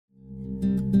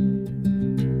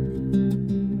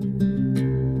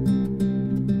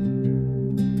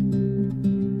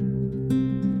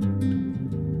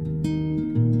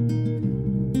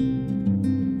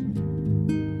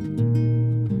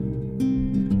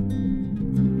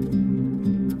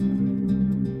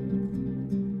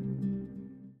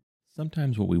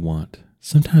Sometimes what we want,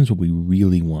 sometimes what we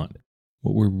really want,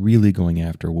 what we're really going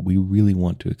after, what we really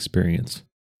want to experience,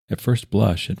 at first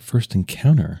blush, at first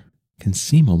encounter, can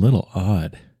seem a little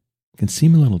odd, can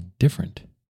seem a little different,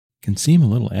 can seem a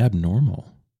little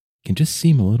abnormal, can just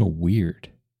seem a little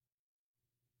weird.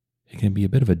 It can be a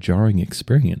bit of a jarring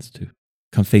experience to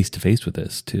come face to face with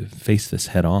this, to face this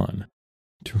head on,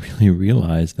 to really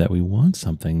realize that we want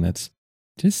something that's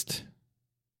just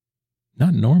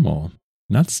not normal,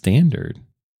 not standard,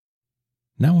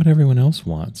 not what everyone else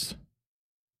wants.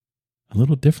 A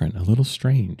little different, a little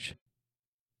strange.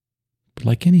 But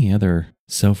like any other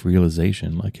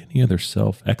self-realization, like any other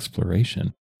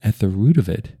self-exploration, at the root of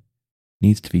it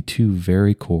needs to be two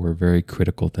very core, very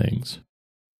critical things.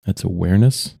 That's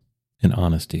awareness and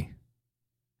honesty.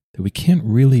 That we can't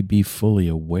really be fully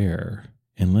aware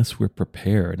unless we're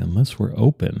prepared, unless we're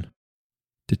open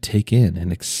to take in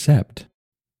and accept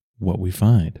what we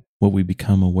find, what we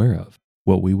become aware of,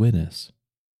 what we witness.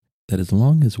 That as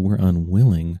long as we're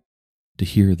unwilling to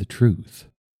hear the truth,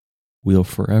 we'll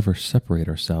forever separate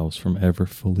ourselves from ever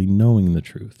fully knowing the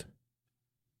truth.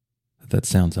 That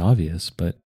sounds obvious,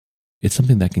 but it's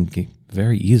something that can get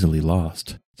very easily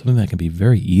lost, something that can be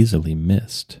very easily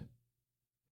missed.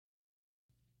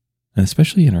 And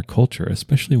especially in our culture,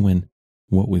 especially when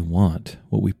what we want,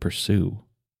 what we pursue,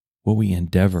 what we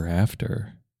endeavor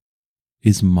after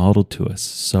is modeled to us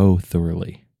so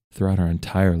thoroughly throughout our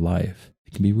entire life,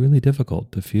 it can be really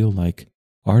difficult to feel like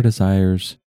our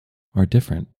desires are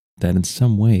different, that in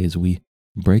some ways we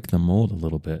break the mold a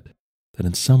little bit, that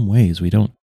in some ways we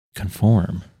don't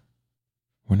conform.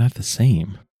 We're not the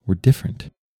same, we're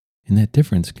different. And that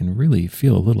difference can really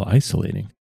feel a little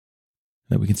isolating.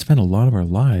 That we can spend a lot of our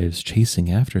lives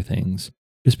chasing after things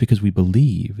just because we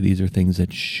believe these are things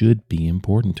that should be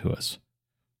important to us.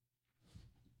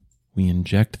 We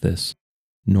inject this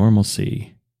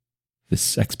normalcy,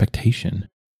 this expectation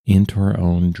into our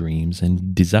own dreams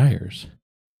and desires.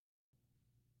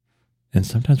 And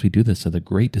sometimes we do this at a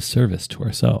great disservice to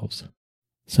ourselves.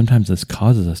 Sometimes this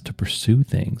causes us to pursue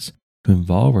things, to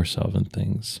involve ourselves in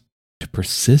things, to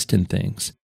persist in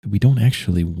things that we don't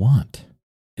actually want.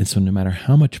 And so no matter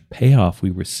how much payoff we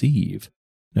receive,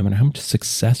 no matter how much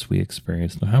success we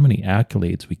experience, no matter how many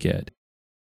accolades we get,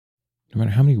 no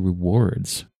matter how many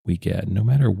rewards we get, no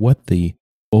matter what the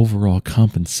overall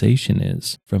compensation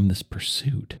is from this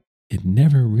pursuit, it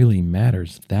never really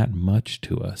matters that much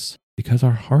to us because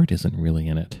our heart isn't really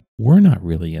in it. We're not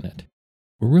really in it.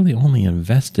 We're really only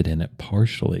invested in it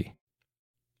partially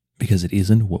because it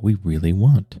isn't what we really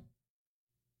want.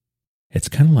 It's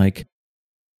kind of like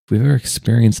if we've ever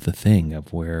experienced the thing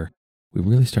of where we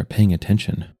really start paying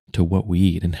attention to what we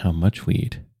eat and how much we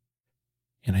eat.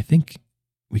 And I think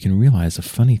we can realize a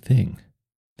funny thing,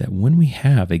 that when we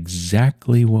have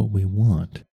exactly what we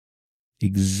want,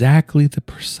 exactly the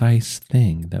precise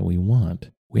thing that we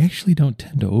want, we actually don't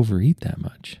tend to overeat that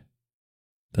much.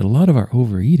 That a lot of our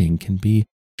overeating can be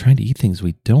trying to eat things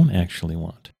we don't actually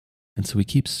want. And so we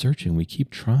keep searching, we keep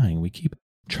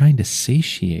trying to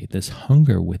satiate this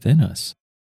hunger within us,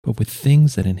 but with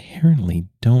things that inherently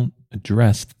don't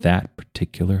address that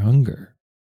particular hunger.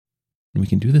 And we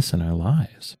can do this in our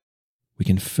lives. We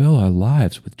can fill our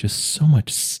lives with just so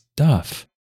much stuff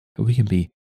that we can be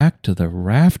packed to the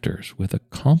rafters with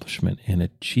accomplishment and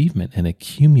achievement and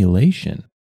accumulation.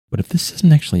 But if this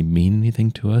doesn't actually mean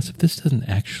anything to us, if this doesn't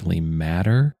actually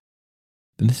matter,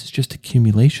 then this is just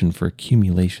accumulation for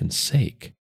accumulation's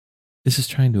sake. This is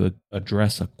trying to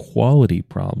address a quality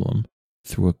problem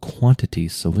through a quantity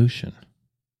solution.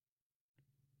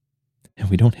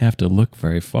 And we don't have to look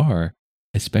very far,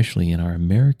 especially in our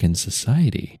American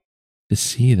society, to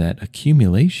see that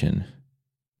accumulation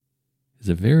is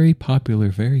a very popular,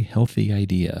 very healthy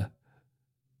idea.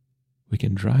 We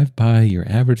can drive by your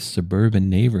average suburban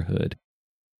neighborhood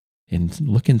and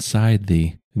look inside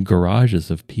the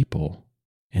garages of people,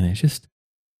 and it's just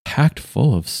packed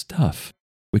full of stuff.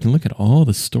 We can look at all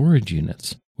the storage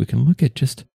units. We can look at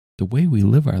just the way we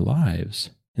live our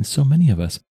lives. And so many of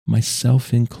us,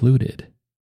 myself included,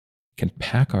 can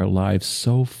pack our lives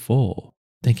so full,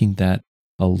 thinking that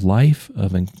a life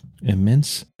of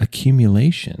immense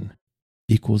accumulation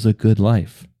equals a good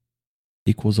life,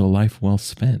 equals a life well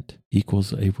spent,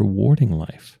 equals a rewarding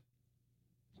life.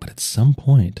 But at some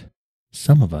point,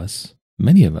 some of us,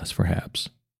 many of us perhaps,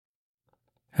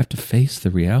 have to face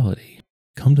the reality,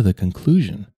 come to the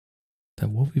conclusion that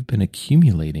what we've been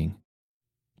accumulating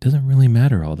doesn't really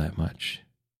matter all that much,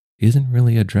 isn't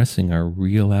really addressing our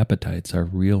real appetites, our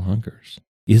real hungers,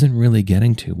 isn't really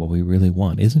getting to what we really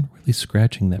want, isn't really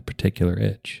scratching that particular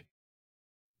itch.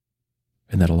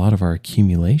 And that a lot of our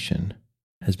accumulation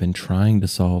has been trying to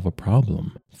solve a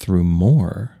problem through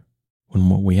more when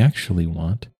what we actually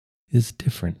want is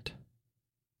different.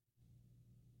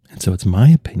 And so it's my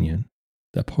opinion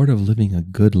that part of living a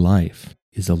good life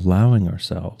is allowing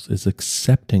ourselves, is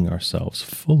accepting ourselves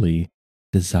fully,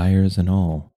 desires and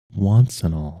all, wants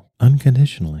and all,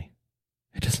 unconditionally.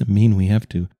 It doesn't mean we have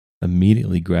to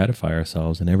immediately gratify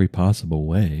ourselves in every possible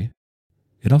way.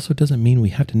 It also doesn't mean we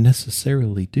have to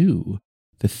necessarily do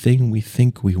the thing we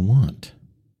think we want.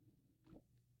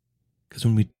 Because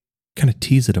when we kind of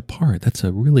tease it apart, that's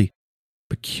a really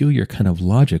peculiar kind of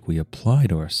logic we apply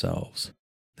to ourselves.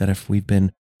 That if we've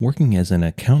been working as an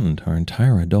accountant our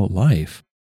entire adult life,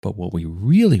 but what we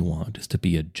really want is to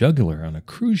be a juggler on a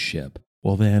cruise ship,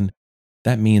 well then,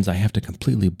 that means I have to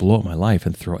completely blow up my life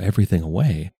and throw everything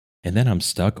away, and then I'm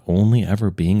stuck only ever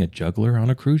being a juggler on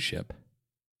a cruise ship.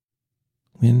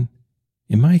 When,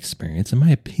 in my experience, in my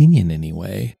opinion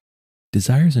anyway,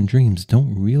 desires and dreams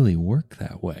don't really work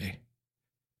that way.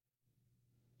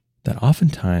 That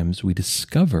oftentimes we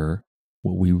discover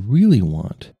what we really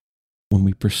want when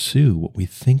we pursue what we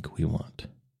think we want.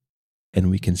 And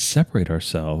we can separate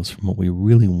ourselves from what we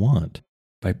really want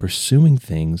by pursuing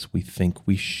things we think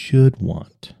we should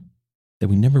want. That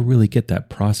we never really get that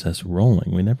process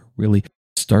rolling. We never really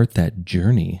start that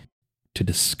journey to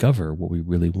discover what we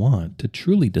really want, to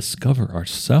truly discover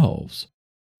ourselves.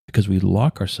 Because we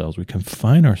lock ourselves, we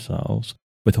confine ourselves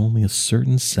with only a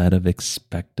certain set of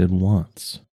expected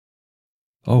wants.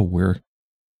 Oh, we're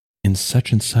in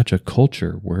such and such a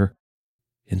culture. We're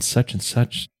in such and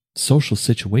such social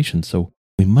situation, so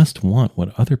we must want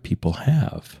what other people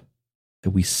have.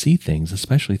 That we see things,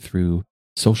 especially through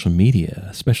social media,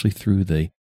 especially through the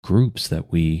groups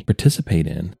that we participate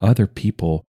in, other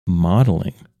people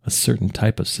modeling a certain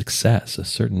type of success, a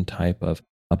certain type of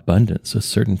abundance, a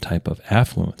certain type of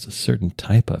affluence, a certain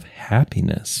type of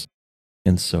happiness.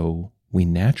 And so we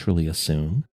naturally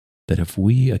assume that if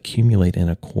we accumulate and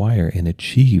acquire and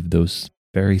achieve those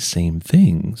very same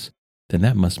things, then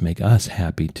that must make us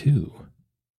happy too.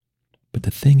 But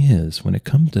the thing is, when it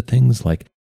comes to things like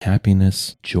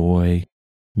happiness, joy,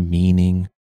 meaning,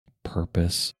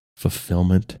 purpose,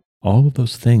 fulfillment, all of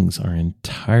those things are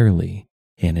entirely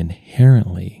and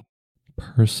inherently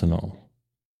personal.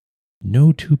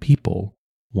 No two people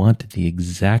want the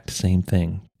exact same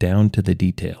thing, down to the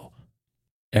detail.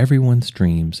 Everyone's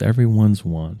dreams, everyone's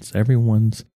wants,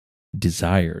 everyone's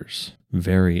desires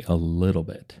vary a little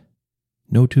bit.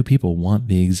 No two people want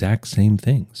the exact same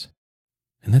things.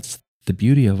 And that's the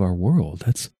beauty of our world.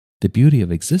 That's the beauty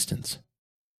of existence.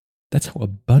 That's how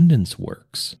abundance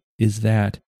works, is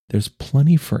that there's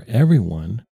plenty for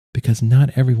everyone because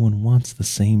not everyone wants the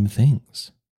same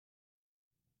things.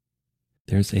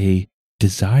 There's a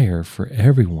desire for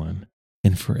everyone,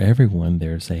 and for everyone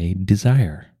there's a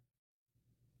desire.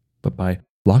 But by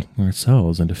locking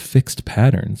ourselves into fixed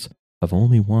patterns of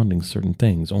only wanting certain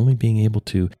things, only being able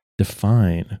to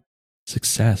define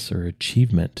success or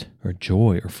achievement or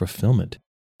joy or fulfillment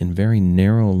in very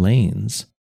narrow lanes,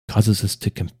 causes us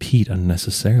to compete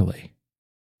unnecessarily,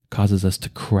 causes us to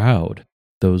crowd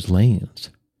those lanes,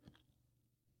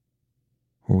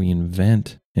 where we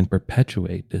invent and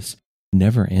perpetuate this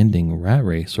never-ending rat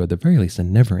race, or at the very least a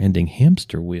never-ending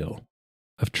hamster wheel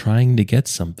of trying to get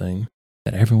something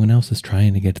that everyone else is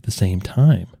trying to get at the same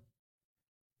time.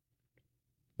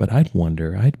 But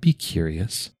I'd be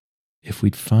curious if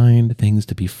we'd find things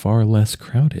to be far less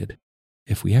crowded,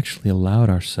 if we actually allowed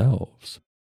ourselves,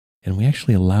 and we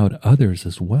actually allowed others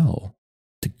as well,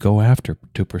 to go after,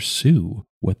 to pursue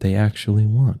what they actually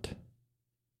want.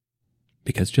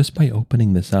 Because just by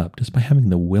opening this up, just by having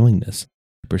the willingness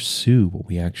to pursue what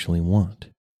we actually want,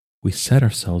 we set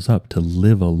ourselves up to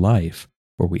live a life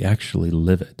where we actually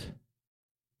live it.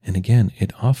 And again,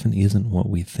 it often isn't what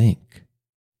we think.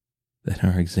 That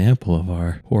our example of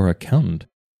our poor accountant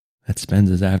that spends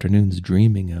his afternoons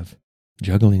dreaming of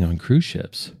juggling on cruise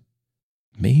ships,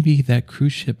 maybe that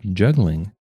cruise ship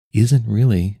juggling isn't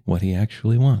really what he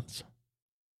actually wants.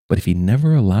 But if he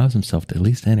never allows himself to at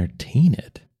least entertain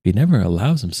it, if he never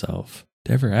allows himself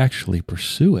to ever actually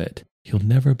pursue it, he'll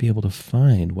never be able to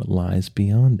find what lies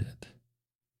beyond it.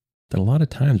 That a lot of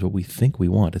times what we think we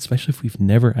want, especially if we've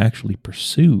never actually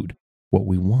pursued what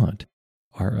we want,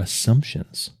 are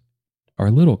assumptions, are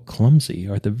a little clumsy,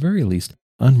 or at the very least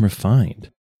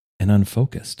unrefined and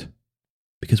unfocused,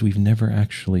 because we've never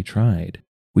actually tried.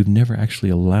 We've never actually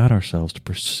allowed ourselves to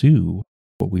pursue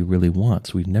what we really want.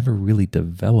 So we've never really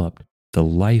developed the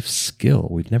life skill.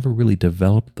 We've never really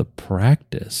developed the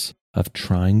practice of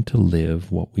trying to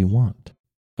live what we want,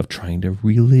 of trying to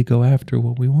really go after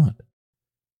what we want,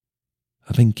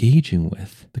 of engaging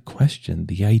with the question,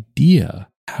 the idea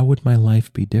How would my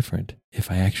life be different if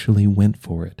I actually went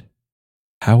for it?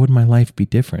 How would my life be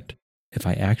different if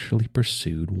I actually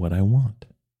pursued what I want?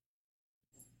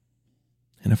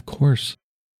 And of course,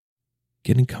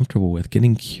 getting comfortable with,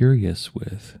 getting curious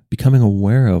with, becoming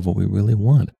aware of what we really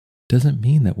want doesn't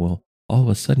mean that we'll all of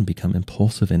a sudden become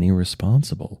impulsive and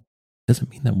irresponsible. Doesn't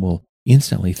mean that we'll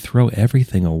instantly throw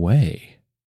everything away.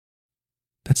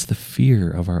 That's the fear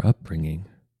of our upbringing.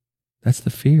 That's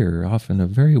the fear often of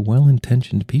very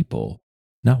well-intentioned people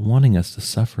not wanting us to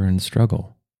suffer and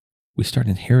struggle. We start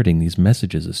inheriting these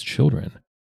messages as children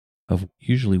of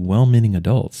usually well-meaning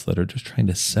adults that are just trying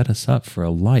to set us up for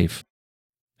a life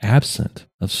absent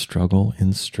of struggle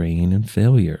and strain and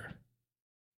failure.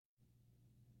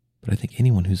 But I think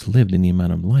anyone who's lived any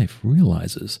amount of life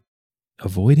realizes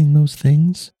avoiding those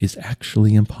things is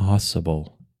actually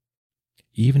impossible.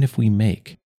 Even if we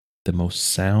make the most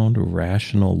sound,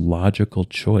 rational, logical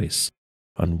choice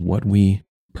on what we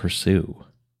pursue,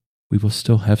 we will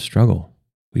still have struggle.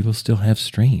 We will still have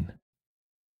strain.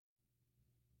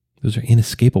 Those are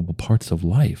inescapable parts of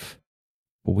life.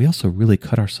 But we also really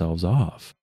cut ourselves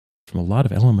off from a lot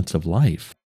of elements of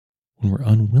life when we're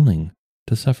unwilling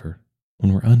to suffer,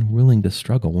 when we're unwilling to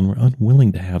struggle, when we're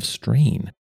unwilling to have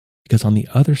strain. Because on the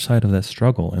other side of that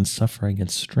struggle and suffering and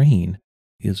strain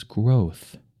is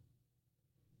growth.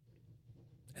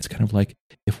 It's kind of like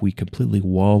if we completely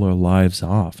wall our lives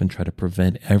off and try to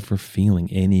prevent ever feeling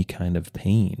any kind of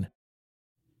pain,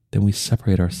 then we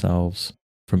separate ourselves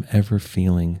from ever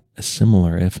feeling a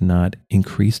similar, if not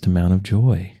increased amount of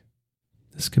joy.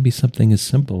 This could be something as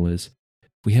simple as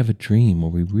we have a dream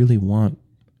where we really want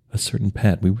a certain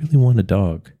pet, we really want a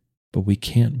dog, but we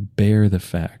can't bear the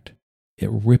fact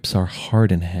it rips our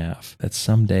heart in half that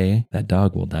someday that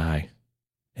dog will die.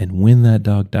 And when that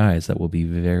dog dies, that will be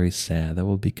very sad. That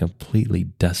will be completely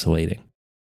desolating.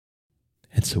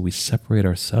 And so we separate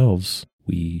ourselves,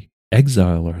 we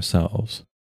exile ourselves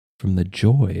from the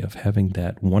joy of having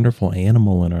that wonderful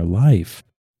animal in our life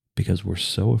because we're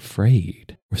so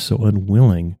afraid, we're so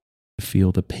unwilling to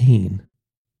feel the pain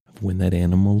of when that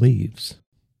animal leaves.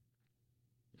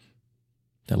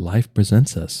 That life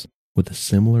presents us with a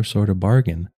similar sort of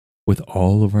bargain with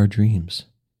all of our dreams,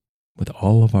 with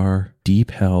all of our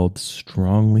deep-held,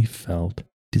 strongly felt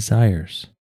desires.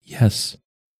 Yes,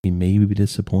 we may be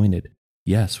disappointed.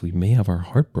 Yes, we may have our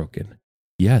heart broken.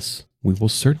 Yes, we will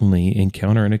certainly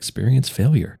encounter and experience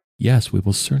failure. Yes, we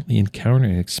will certainly encounter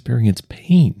and experience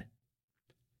pain.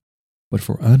 But if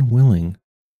we're unwilling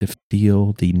to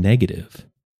feel the negative,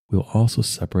 we'll also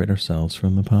separate ourselves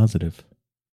from the positive.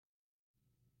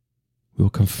 We will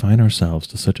confine ourselves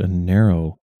to such a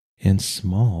narrow and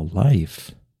small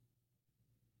life.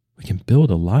 We can build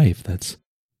a life that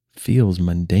feels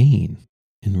mundane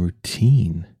and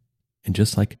routine and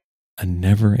just like a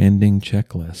never-ending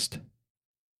checklist.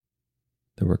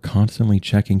 That we're constantly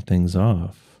checking things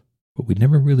off, but we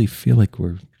never really feel like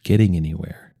we're getting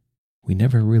anywhere. We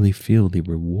never really feel the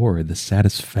reward, the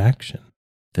satisfaction,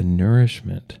 the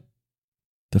nourishment,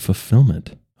 the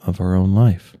fulfillment of our own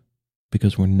life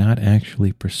because we're not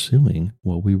actually pursuing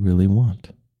what we really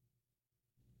want.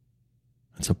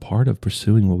 It's a part of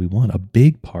pursuing what we want. A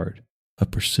big part of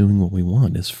pursuing what we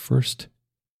want is first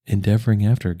endeavoring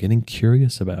after, getting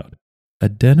curious about,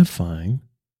 identifying,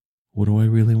 what do I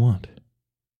really want?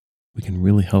 We can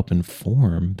really help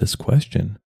inform this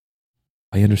question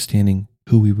by understanding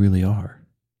who we really are,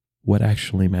 what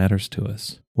actually matters to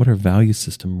us, what our value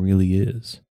system really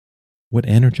is, what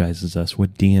energizes us,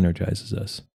 what de-energizes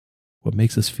us, what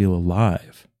makes us feel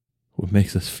alive, what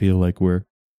makes us feel like we're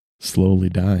slowly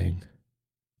dying.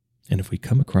 And if we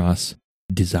come across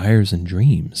desires and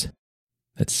dreams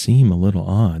that seem a little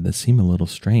odd, that seem a little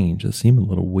strange, that seem a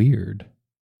little weird,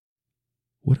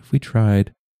 what if we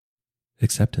tried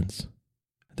acceptance?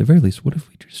 At the very least, what if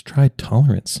we just tried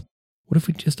tolerance? What if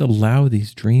we just allow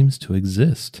these dreams to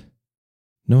exist,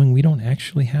 knowing we don't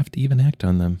actually have to even act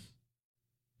on them?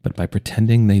 But by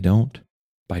pretending they don't,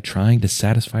 by trying to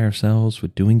satisfy ourselves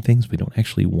with doing things we don't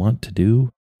actually want to do,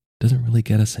 doesn't really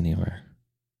get us anywhere.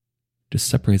 It just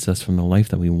separates us from the life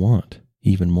that we want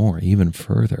even more, even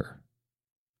further.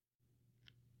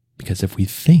 Because if we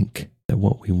think that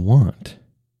what we want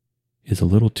is a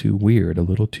little too weird, a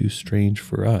little too strange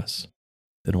for us,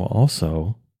 then we'll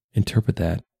also interpret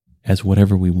that as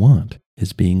whatever we want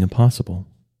as being impossible,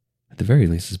 at the very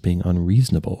least as being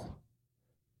unreasonable.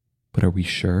 But are we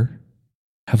sure?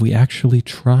 Have we actually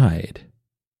tried?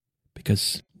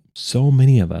 Because so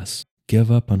many of us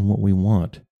give up on what we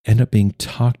want, end up being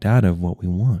talked out of what we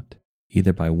want,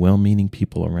 either by well-meaning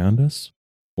people around us,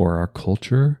 or our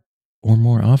culture, or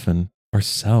more often,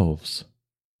 ourselves.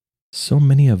 So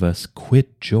many of us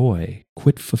quit joy,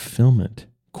 quit fulfillment,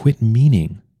 quit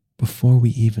meaning before we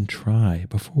even try,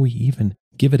 before we even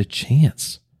give it a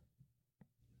chance.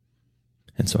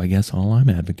 And so I guess all I'm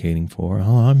advocating for,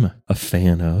 all I'm a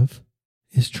fan of,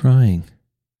 is trying,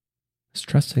 is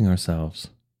trusting ourselves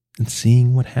and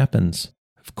seeing what happens.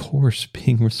 Of course,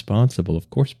 being responsible, of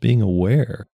course, being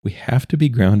aware. We have to be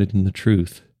grounded in the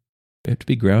truth. We have to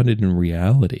be grounded in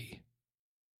reality.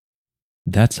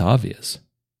 That's obvious.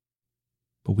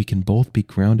 But we can both be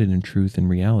grounded in truth and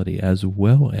reality as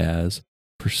well as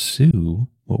pursue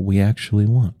what we actually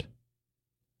want.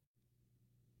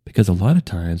 Because a lot of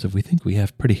times, if we think we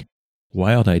have pretty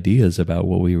wild ideas about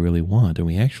what we really want and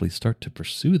we actually start to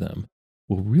pursue them,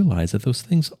 we'll realize that those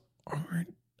things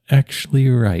aren't actually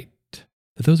right.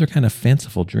 That those are kind of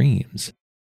fanciful dreams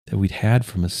that we'd had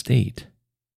from a state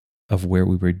of where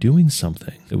we were doing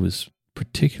something that was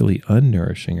particularly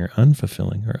unnourishing or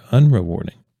unfulfilling or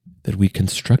unrewarding. That we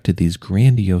constructed these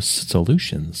grandiose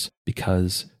solutions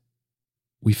because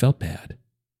we felt bad,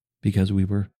 because we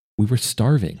were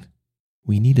starving.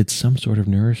 We needed some sort of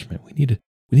nourishment. We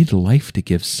needed life to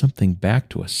give something back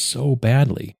to us so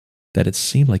badly that it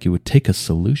seemed like it would take a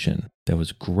solution that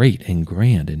was great and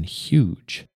grand and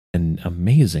huge and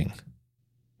amazing.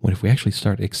 When if we actually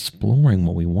start exploring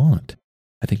what we want,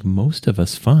 I think most of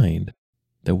us find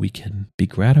that we can be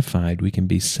gratified, we can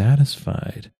be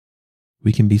satisfied,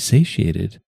 we can be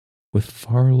satiated with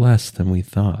far less than we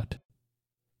thought.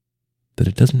 That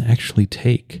it doesn't actually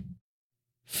take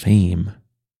fame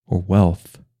or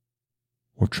wealth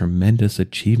or tremendous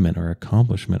achievement or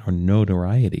accomplishment or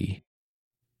notoriety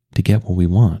to get what we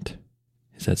want.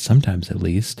 Is that sometimes, at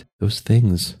least, those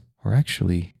things are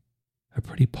actually a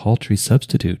pretty paltry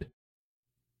substitute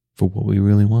for what we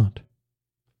really want.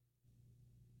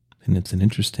 And it's an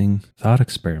interesting thought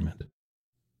experiment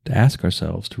to ask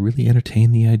ourselves, to really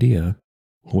entertain the idea,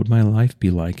 what would my life be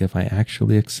like if I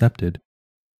actually accepted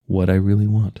what I really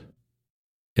want?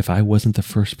 If I wasn't the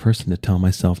first person to tell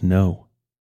myself no,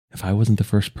 if I wasn't the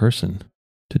first person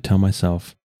to tell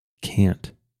myself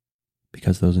can't,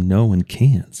 because those no and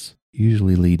can'ts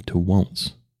usually lead to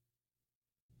won'ts.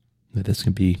 That this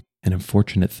can be an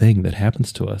unfortunate thing that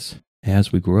happens to us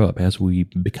as we grow up, as we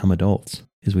become adults,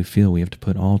 is we feel we have to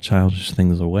put all childish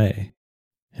things away.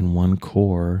 And one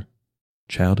core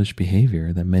childish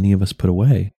behavior that many of us put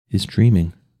away is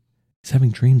dreaming. It's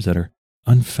having dreams that are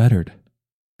unfettered,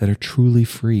 that are truly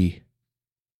free.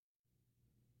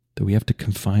 That we have to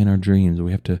confine our dreams,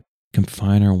 we have to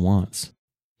confine our wants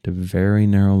to very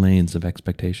narrow lanes of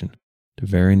expectation, to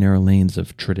very narrow lanes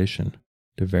of tradition,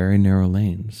 to very narrow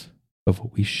lanes of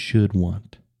what we should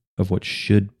want, of what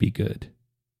should be good.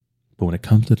 But when it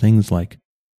comes to things like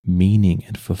meaning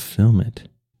and fulfillment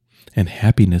and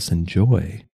happiness and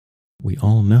joy, we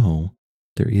all know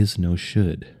there is no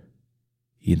should.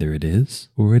 Either it is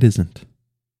or it isn't.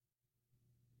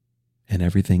 And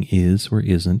everything is or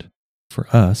isn't for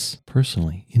us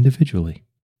personally, individually.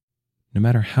 No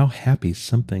matter how happy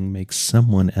something makes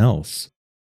someone else,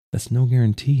 that's no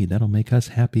guarantee that'll make us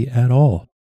happy at all.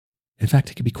 In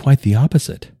fact, it could be quite the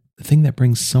opposite. The thing that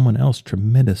brings someone else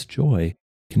tremendous joy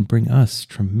can bring us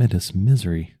tremendous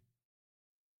misery.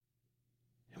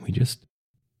 And we just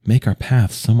make our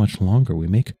path so much longer. We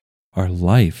make our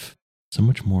life so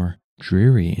much more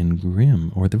dreary and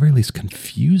grim, or at the very least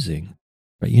confusing,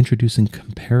 by introducing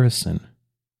comparison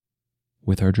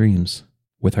with our dreams,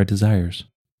 with our desires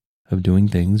of doing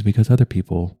things because other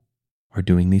people are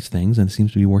doing these things and it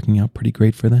seems to be working out pretty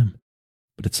great for them.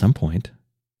 But at some point,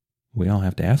 we all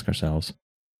have to ask ourselves,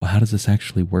 well, how does this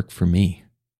actually work for me?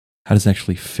 How does it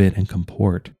actually fit and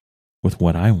comport with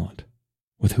what I want,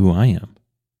 with who I am?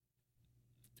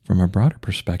 From a broader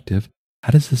perspective,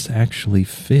 how does this actually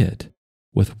fit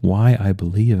with why I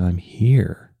believe I'm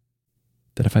here?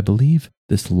 That if I believe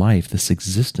this life, this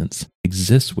existence,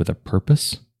 exists with a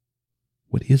purpose,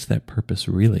 what is that purpose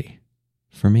really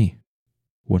for me?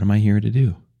 What am I here to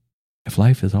do? If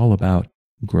life is all about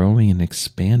growing and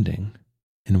expanding,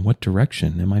 in what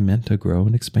direction am I meant to grow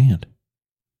and expand?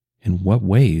 In what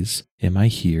ways am I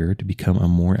here to become a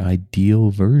more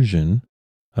ideal version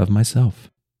of myself?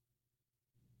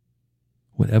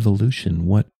 What evolution,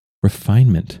 what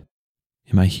refinement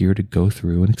am I here to go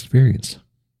through and experience?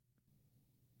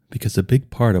 Because a big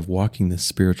part of walking this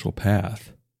spiritual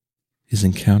path is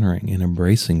encountering and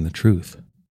embracing the truth.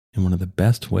 And one of the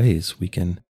best ways we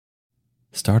can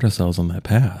start ourselves on that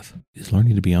path is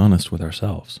learning to be honest with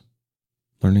ourselves,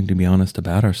 learning to be honest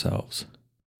about ourselves.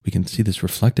 We can see this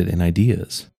reflected in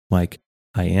ideas like,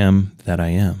 I am that I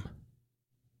am.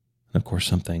 And of course,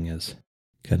 something as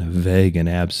kind of vague and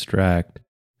abstract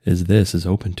is this is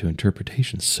open to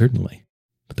interpretation, certainly.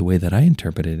 But the way that I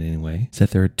interpret it anyway is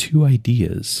that there are two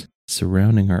ideas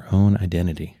surrounding our own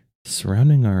identity,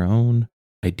 surrounding our own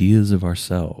ideas of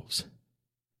ourselves,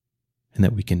 and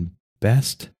that we can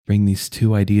best bring these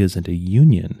two ideas into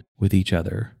union with each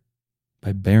other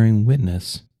by bearing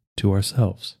witness to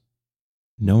ourselves,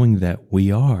 knowing that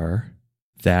we are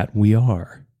that we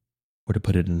are. Or to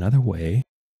put it another way,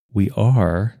 we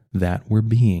are that we're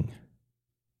being.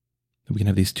 We can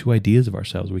have these two ideas of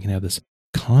ourselves. We can have this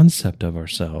concept of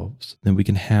ourselves. Then we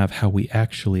can have how we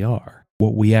actually are,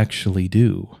 what we actually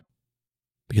do.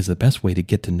 Because the best way to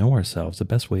get to know ourselves, the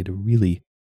best way to really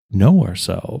know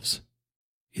ourselves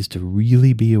is to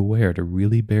really be aware, to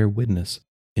really bear witness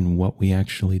in what we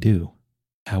actually do,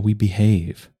 how we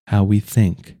behave, how we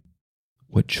think,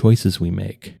 what choices we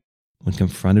make. When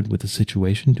confronted with a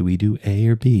situation, do we do A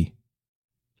or B?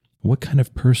 What kind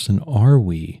of person are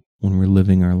we when we're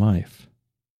living our life?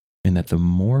 And that the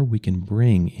more we can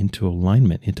bring into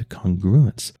alignment, into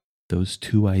congruence, those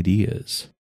two ideas,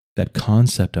 that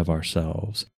concept of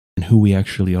ourselves and who we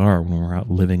actually are when we're out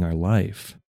living our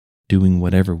life, doing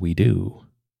whatever we do,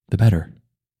 the better.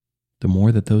 The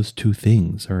more that those two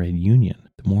things are in union,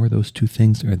 the more those two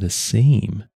things are the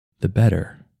same, the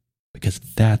better. Because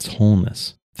that's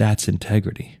wholeness, that's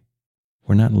integrity.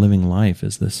 We're not living life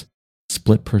as this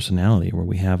split personality where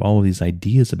we have all of these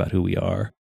ideas about who we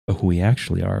are, but who we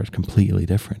actually are is completely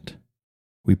different.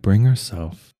 We bring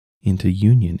ourselves into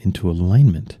union, into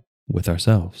alignment with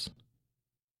ourselves.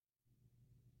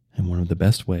 And one of the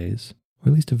best ways, or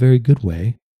at least a very good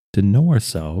way, to know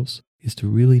ourselves is to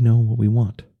really know what we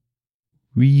want.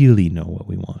 Really know what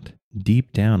we want.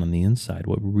 Deep down on the inside,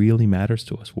 what really matters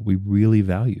to us, what we really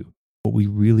value, what we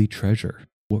really treasure,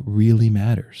 what really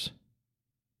matters.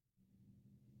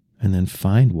 And then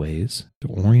find ways to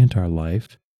orient our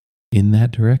life in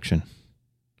that direction.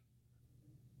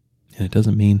 And it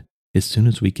doesn't mean as soon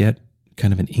as we get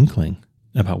kind of an inkling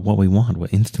about what we want, we'll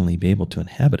instantly be able to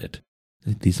inhabit it.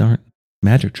 These aren't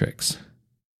magic tricks.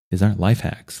 These aren't life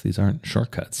hacks. These aren't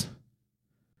shortcuts.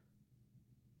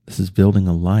 This is building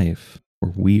a life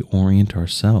where we orient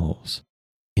ourselves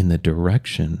in the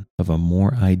direction of a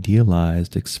more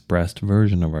idealized, expressed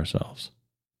version of ourselves.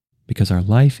 Because our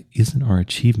life isn't our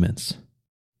achievements.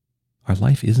 Our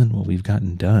life isn't what we've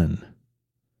gotten done.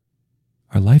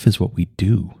 Our life is what we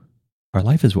do. Our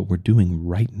life is what we're doing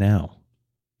right now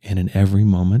and in every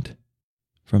moment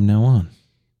from now on.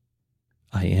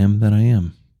 I am that I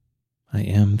am. I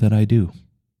am that I do.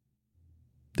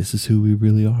 This is who we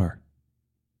really are.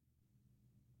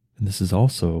 And this is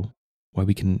also why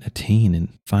we can attain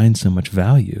and find so much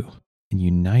value in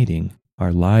uniting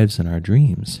our lives and our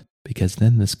dreams, because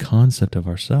then this concept of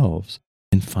ourselves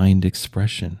can find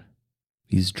expression.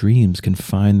 These dreams can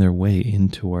find their way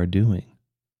into our doing.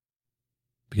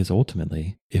 Because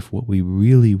ultimately, if what we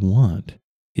really want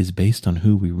is based on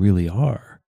who we really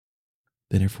are,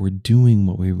 then if we're doing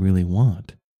what we really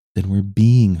want, then we're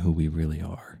being who we really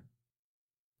are.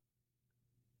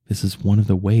 This is one of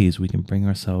the ways we can bring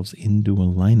ourselves into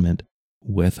alignment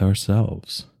with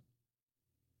ourselves.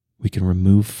 We can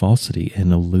remove falsity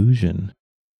and illusion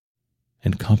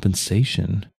and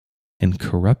compensation and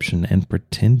corruption and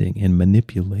pretending and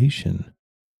manipulation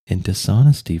and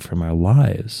dishonesty from our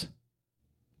lives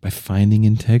by finding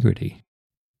integrity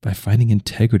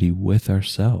with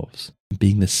ourselves,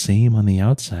 being the same on the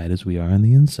outside as we are on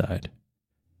the inside,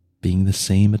 being the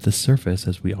same at the surface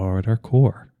as we are at our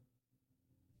core.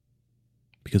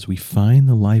 Because we find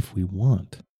the life we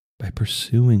want by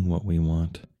pursuing what we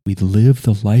want. We live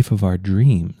the life of our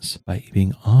dreams by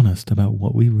being honest about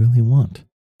what we really want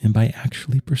and by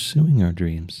actually pursuing our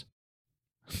dreams,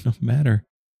 no matter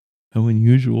how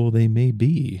unusual they may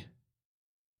be.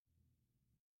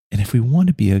 And if we want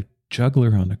to be a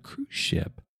juggler on a cruise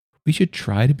ship, we should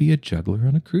try to be a juggler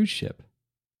on a cruise ship.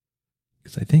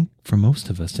 Because I think for most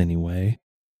of us anyway,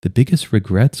 the biggest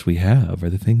regrets we have are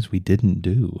the things we didn't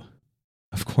do.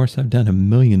 Of course, I've done a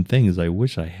million things I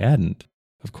wish I hadn't.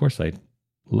 Of course, I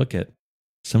look at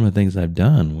some of the things I've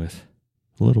done with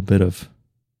a little bit of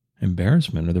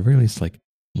embarrassment, or the very least like,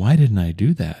 why didn't I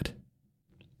do that?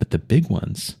 But the big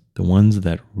ones, the ones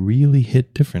that really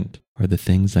hit different, are the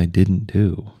things I didn't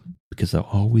do. Because there'll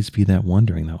always be that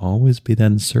wondering, there'll always be that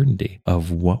uncertainty of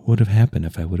what would have happened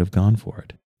if I would have gone for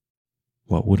it.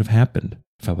 What would have happened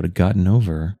if I would have gotten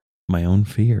over my own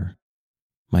fear,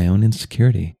 my own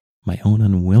insecurity, my own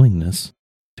unwillingness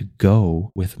to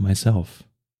go with myself,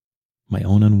 my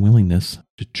own unwillingness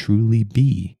to truly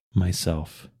be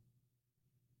myself.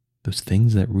 Those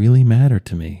things that really matter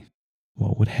to me,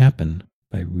 what would happen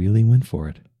if I really went for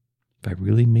it? If I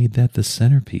really made that the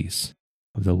centerpiece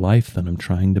of the life that I'm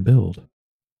trying to build,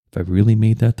 if I really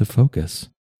made that the focus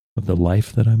of the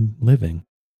life that I'm living,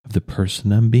 of the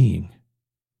person I'm being,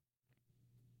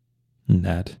 and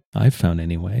that I've found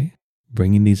anyway,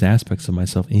 bringing these aspects of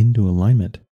myself into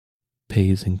alignment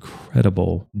pays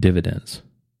incredible dividends.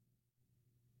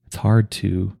 It's hard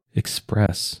to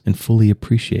express and fully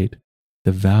appreciate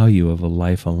the value of a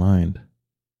life aligned.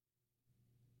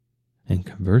 And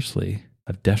conversely,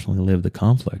 I've definitely lived the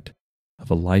conflict of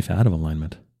a life out of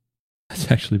alignment.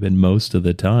 That's actually been most of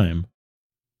the time.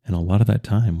 And a lot of that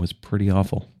time was pretty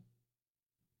awful.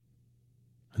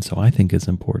 And so I think it's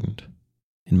important,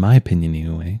 in my opinion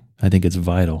anyway, I think it's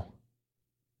vital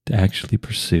to actually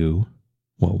pursue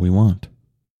what we want,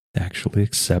 to actually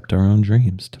accept our own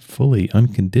dreams, to fully,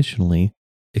 unconditionally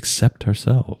accept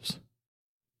ourselves,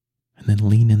 and then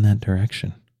lean in that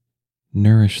direction,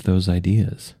 nourish those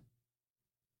ideas,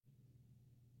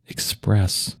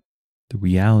 express the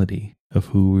reality of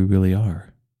who we really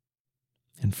are,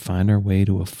 and find our way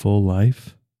to a full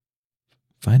life,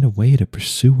 find a way to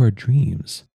pursue our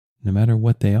dreams, no matter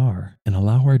what they are, and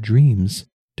allow our dreams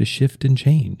to shift and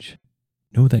change.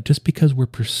 Know that just because we're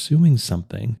pursuing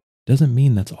something doesn't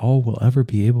mean that's all we'll ever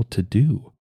be able to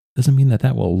do. Doesn't mean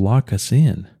that will lock us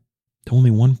in to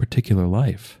only one particular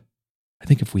life. I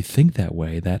think if we think that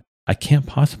way, that I can't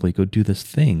possibly go do this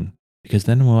thing because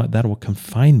then that will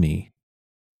confine me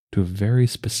to a very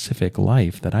specific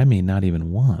life that I may not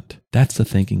even want. That's the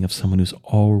thinking of someone who's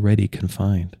already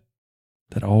confined,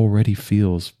 that already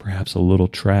feels perhaps a little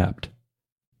trapped.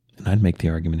 And I'd make the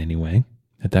argument anyway,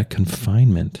 that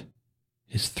confinement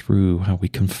is through how we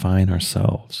confine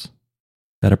ourselves.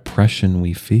 That oppression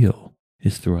we feel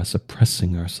is through us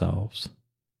oppressing ourselves.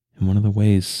 And one of the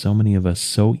ways so many of us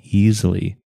so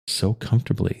easily, so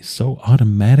comfortably, so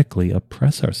automatically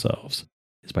oppress ourselves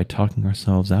is by talking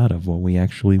ourselves out of what we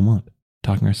actually want,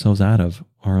 talking ourselves out of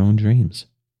our own dreams.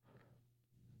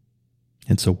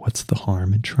 And so what's the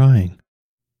harm in trying?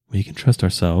 We can trust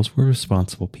ourselves. We're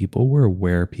responsible people. We're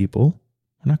aware people.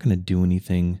 We're not going to do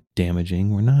anything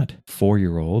damaging. We're not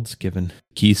 4-year-olds given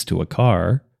keys to a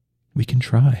car. We can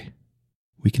try.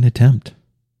 We can attempt.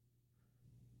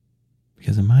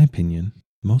 Because in my opinion,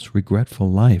 the most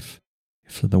regretful life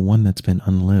is for the one that's been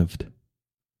unlived.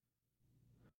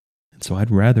 And so I'd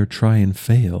rather try and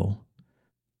fail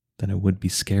than I would be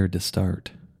scared to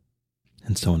start.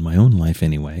 And so in my own life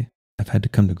anyway, I've had to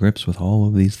come to grips with all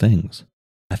of these things.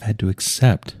 I've had to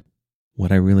accept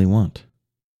what I really want,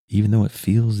 even though it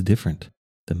feels different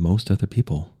than most other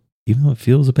people, even though it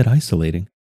feels a bit isolating,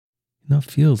 even though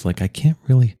it feels like I can't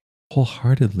really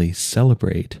wholeheartedly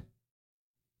celebrate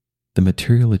the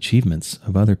material achievements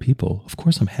of other people. Of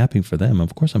course, I'm happy for them.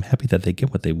 Of course, I'm happy that they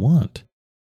get what they want.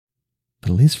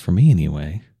 But at least for me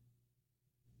anyway,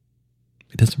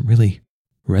 it doesn't really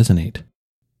resonate.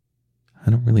 I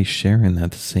don't really share in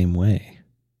that the same way.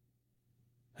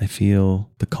 I feel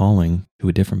the calling to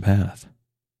a different path.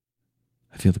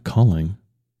 I feel the calling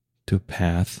to a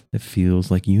path that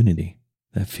feels like unity,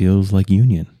 that feels like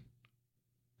union,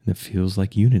 and it feels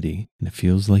like unity, and it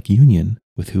feels like union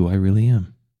with who I really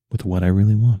am, with what I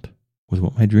really want, with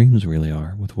what my dreams really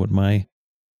are, with what my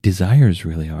desires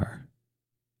really are.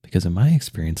 Because in my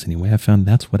experience anyway, I found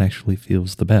that's what actually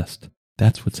feels the best.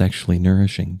 That's what's actually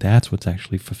nourishing. That's what's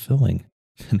actually fulfilling.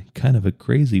 And in kind of a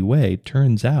crazy way, it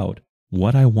turns out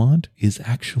what I want is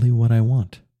actually what I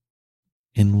want.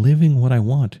 And living what I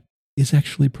want is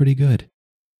actually pretty good.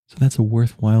 So that's a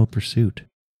worthwhile pursuit.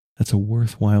 That's a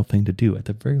worthwhile thing to do. At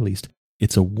the very least,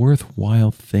 it's a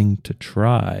worthwhile thing to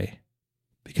try.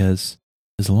 Because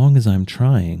as long as I'm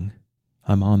trying,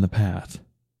 I'm on the path.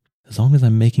 As long as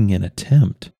I'm making an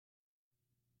attempt,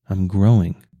 I'm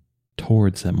growing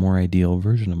towards that more ideal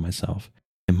version of myself.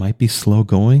 It might be slow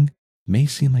going, may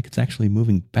seem like it's actually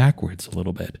moving backwards a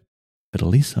little bit, but at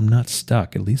least I'm not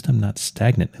stuck. At least I'm not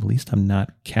stagnant. At least I'm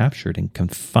not captured and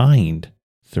confined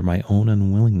through my own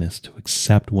unwillingness to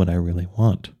accept what I really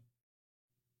want.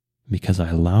 Because I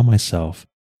allow myself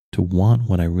to want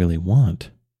what I really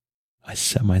want, I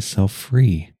set myself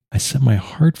free. I set my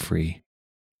heart free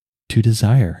to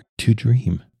desire, to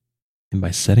dream. And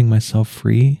by setting myself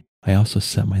free, I also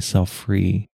set myself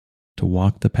free to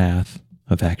walk the path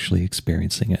of actually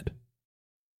experiencing it.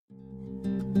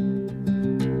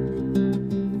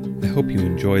 I hope you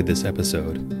enjoyed this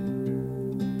episode.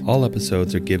 All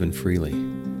episodes are given freely.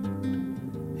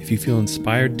 If you feel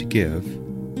inspired to give,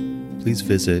 please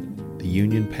visit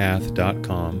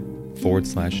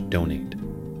theunionpath.com/donate.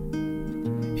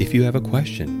 If you have a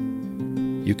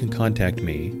question, you can contact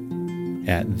me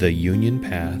at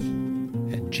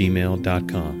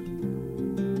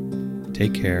theunionpath@gmail.com.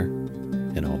 Take care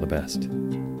and all the best.